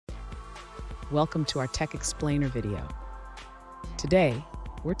welcome to our Tech Explainer video. Today,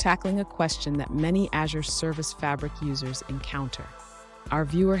 we're tackling a question that many Azure Service Fabric users encounter. Our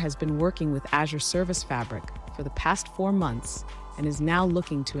viewer has been working with Azure Service Fabric for the past 4 months and is now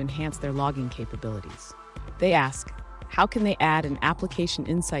looking to enhance their logging capabilities. They ask, how can they add an application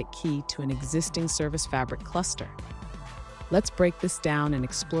insight key to an existing Service Fabric cluster? Let's break this down and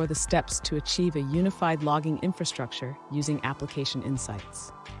explore the steps to achieve a unified logging infrastructure using application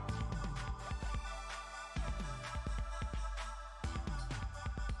insights.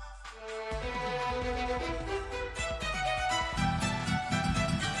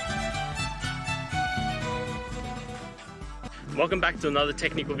 Welcome back to another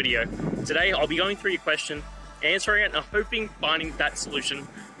technical video. Today I'll be going through your question, answering it, and hoping finding that solution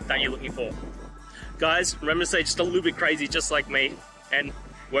that you're looking for. Guys, remember to stay just a little bit crazy just like me and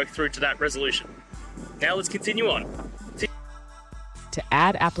work through to that resolution. Now let's continue on. To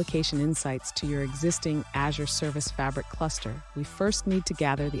add application insights to your existing Azure Service Fabric cluster, we first need to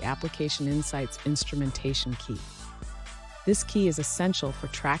gather the application insights instrumentation key. This key is essential for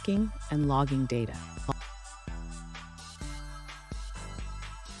tracking and logging data.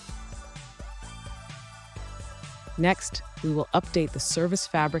 Next, we will update the Service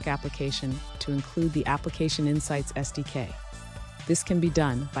Fabric application to include the Application Insights SDK. This can be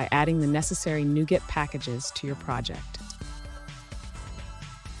done by adding the necessary NuGet packages to your project.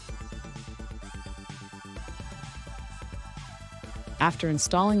 After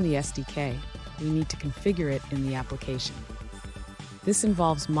installing the SDK, we need to configure it in the application. This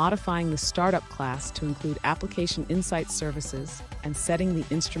involves modifying the startup class to include Application Insights services and setting the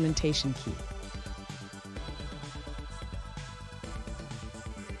instrumentation key.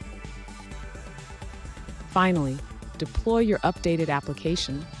 Finally, deploy your updated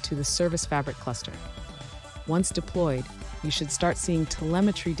application to the Service Fabric cluster. Once deployed, you should start seeing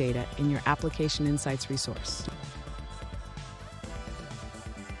telemetry data in your Application Insights resource.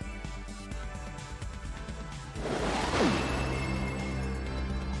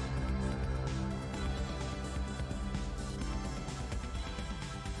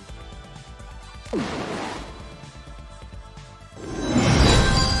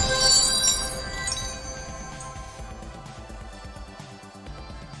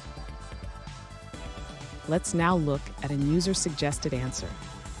 Let's now look at a user-suggested answer.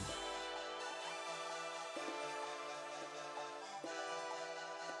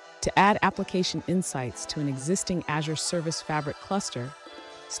 To add application insights to an existing Azure Service Fabric cluster,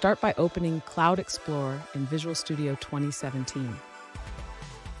 start by opening Cloud Explorer in Visual Studio 2017.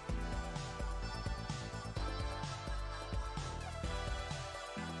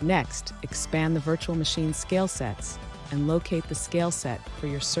 Next, expand the virtual machine scale sets and locate the scale set for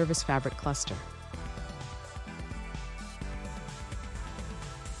your Service Fabric cluster.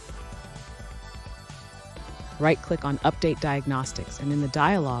 Right-click on Update Diagnostics, and in the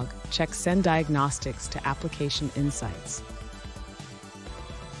dialog, check Send Diagnostics to Application Insights.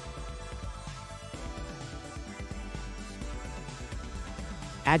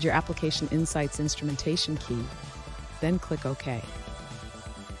 Add your Application Insights instrumentation key, then click OK.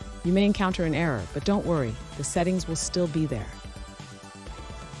 You may encounter an error, but don't worry, the settings will still be there.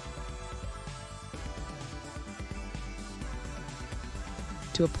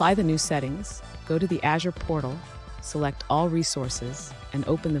 To apply the new settings, go to the Azure portal, select All Resources, and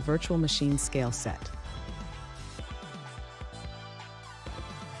open the Virtual Machine Scale set.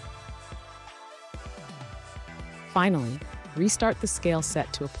 Finally, restart the scale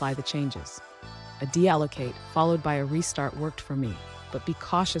set to apply the changes. A deallocate followed by a restart worked for me, but be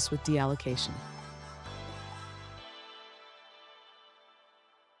cautious with deallocation.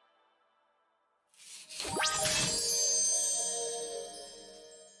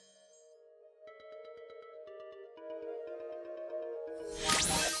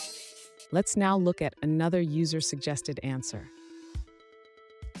 Let's now look at another user-suggested answer.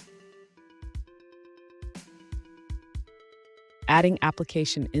 Adding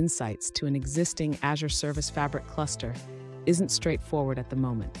application insights to an existing Azure Service Fabric cluster isn't straightforward at the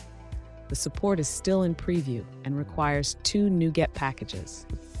moment. The support is still in preview and requires 2 NuGet packages.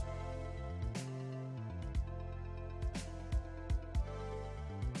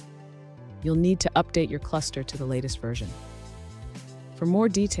 You'll need to update your cluster to the latest version. For more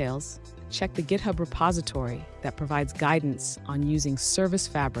details, check the GitHub repository that provides guidance on using Service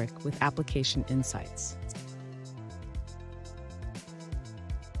Fabric with application insights.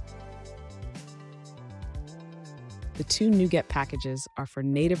 The 2 NuGet packages are for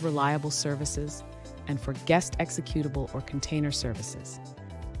native reliable services and for guest executable or container services.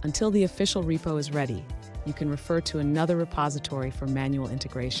 Until the official repo is ready, you can refer to another repository for manual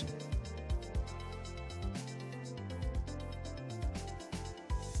integration.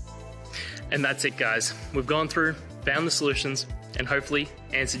 And that's it, guys. We've gone through, found the solutions, and hopefully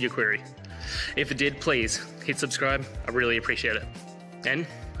answered your query. If it did, please hit subscribe. I really appreciate it. And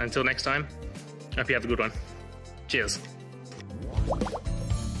until next time, I hope you have a good one. Cheers.